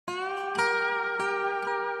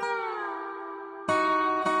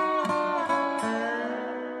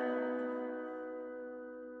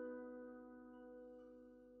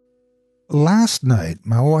Last night,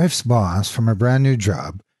 my wife's boss from a brand new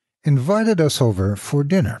job invited us over for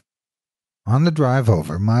dinner. On the drive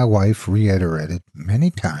over, my wife reiterated many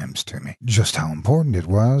times to me just how important it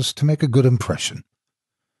was to make a good impression.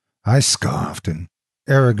 I scoffed and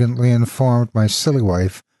arrogantly informed my silly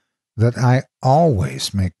wife that I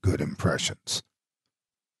always make good impressions.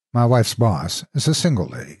 My wife's boss is a single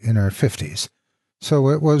lady in her 50s, so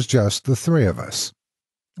it was just the three of us.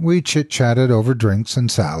 We chit-chatted over drinks and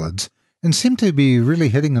salads and seemed to be really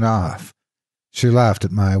hitting it off. She laughed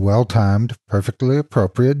at my well-timed, perfectly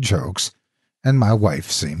appropriate jokes, and my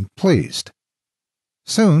wife seemed pleased.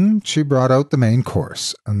 Soon she brought out the main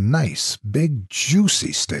course, a nice, big,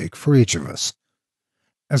 juicy steak for each of us.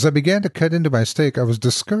 As I began to cut into my steak, I was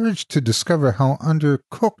discouraged to discover how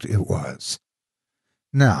undercooked it was.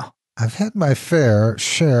 Now, I've had my fair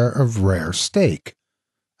share of rare steak.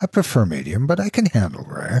 I prefer medium, but I can handle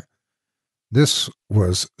rare. This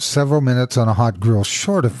was several minutes on a hot grill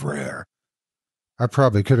short of rare. I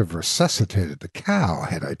probably could have resuscitated the cow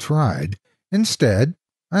had I tried. Instead,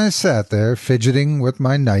 I sat there fidgeting with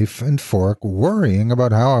my knife and fork, worrying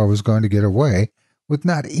about how I was going to get away with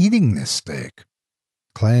not eating this steak.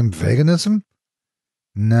 Claim veganism?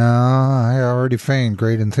 No, I already feigned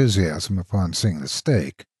great enthusiasm upon seeing the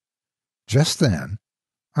steak. Just then,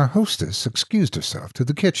 our hostess excused herself to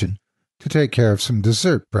the kitchen to take care of some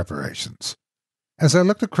dessert preparations. As I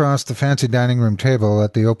looked across the fancy dining room table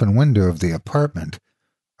at the open window of the apartment,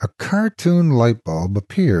 a cartoon light bulb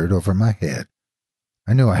appeared over my head.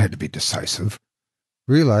 I knew I had to be decisive,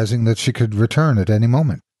 realizing that she could return at any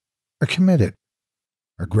moment. I committed.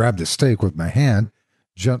 I grabbed the steak with my hand,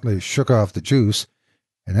 gently shook off the juice,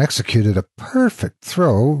 and executed a perfect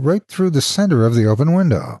throw right through the center of the open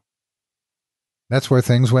window. That's where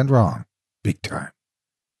things went wrong, big time.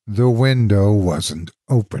 The window wasn't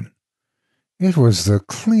open. It was the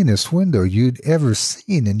cleanest window you'd ever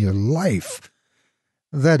seen in your life.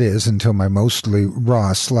 That is, until my mostly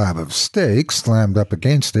raw slab of steak slammed up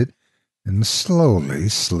against it and slowly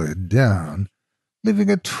slid down,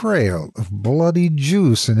 leaving a trail of bloody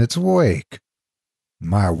juice in its wake.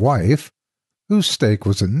 My wife, whose steak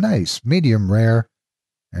was a nice medium rare,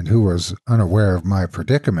 and who was unaware of my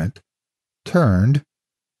predicament, turned,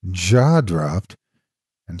 jaw-dropped,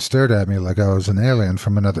 and stared at me like I was an alien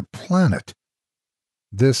from another planet.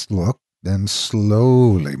 This look then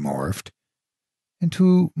slowly morphed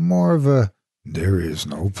into more of a "there is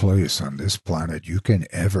no place on this planet you can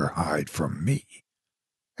ever hide from me"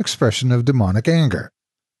 expression of demonic anger.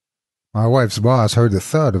 My wife's boss heard the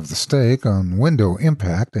thud of the steak on window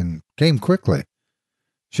impact and came quickly.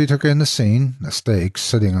 She took in the scene, the steak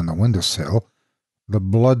sitting on the windowsill, the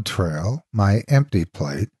blood trail, my empty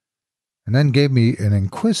plate, and then gave me an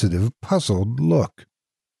inquisitive, puzzled look.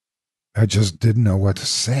 I just didn't know what to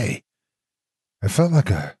say. I felt like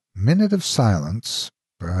a minute of silence,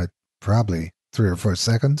 but probably 3 or 4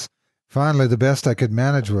 seconds. Finally, the best I could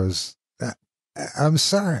manage was, I'm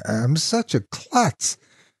sorry, I'm such a klutz.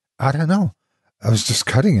 I don't know. I was just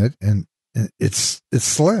cutting it, and it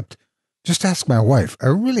slipped. Just ask my wife. I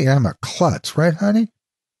really am a klutz, right, honey?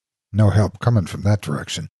 No help coming from that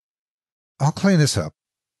direction. I'll clean this up.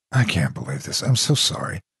 I can't believe this. I'm so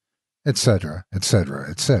sorry. Etc., etc.,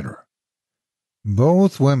 etc.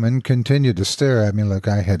 Both women continued to stare at me like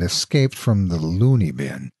I had escaped from the loony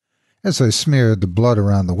bin, as I smeared the blood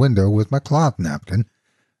around the window with my cloth napkin,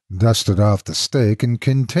 dusted off the steak, and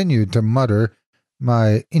continued to mutter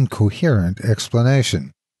my incoherent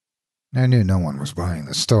explanation. I knew no one was buying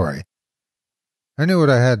the story. I knew what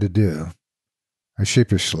I had to do. I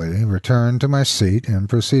sheepishly returned to my seat and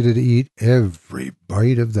proceeded to eat every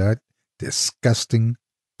bite of that disgusting,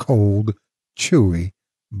 cold, chewy,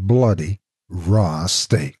 bloody, raw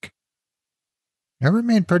steak. I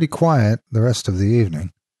remained pretty quiet the rest of the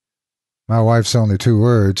evening. My wife's only 2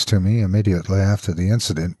 words to me immediately after the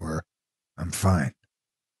incident were, "I'm fine."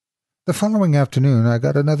 The following afternoon I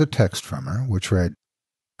got another text from her, which read,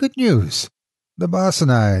 "Good news. The boss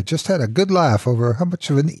and I just had a good laugh over how much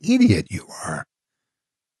of an idiot you are.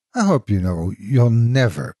 I hope you know you'll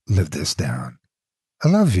never live this down. I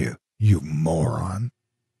love you, you moron."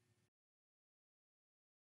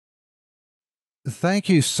 Thank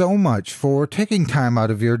you so much for taking time out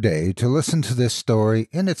of your day to listen to this story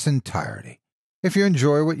in its entirety. If you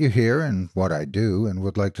enjoy what you hear and what I do and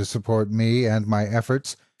would like to support me and my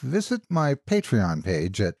efforts, visit my Patreon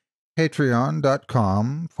page at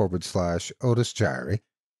patreon.com/Otis Jiry.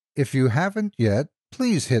 If you haven't yet,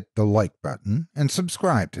 please hit the like button and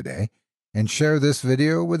subscribe today, and share this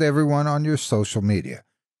video with everyone on your social media.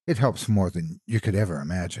 It helps more than you could ever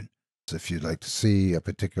imagine. If you'd like to see a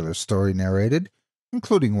particular story narrated,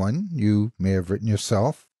 including one you may have written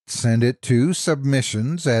yourself. Send it to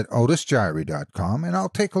submissions@otisjiry.com and I'll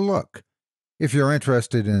take a look. If you're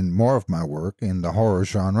interested in more of my work in the horror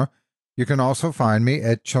genre, you can also find me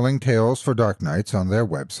at Chilling Tales for Dark Nights on their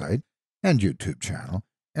website and YouTube channel,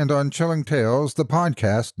 and on Chilling Tales, the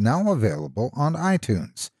podcast now available on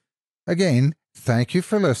iTunes. Again, thank you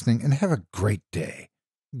for listening and have a great day.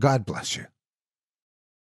 God bless you.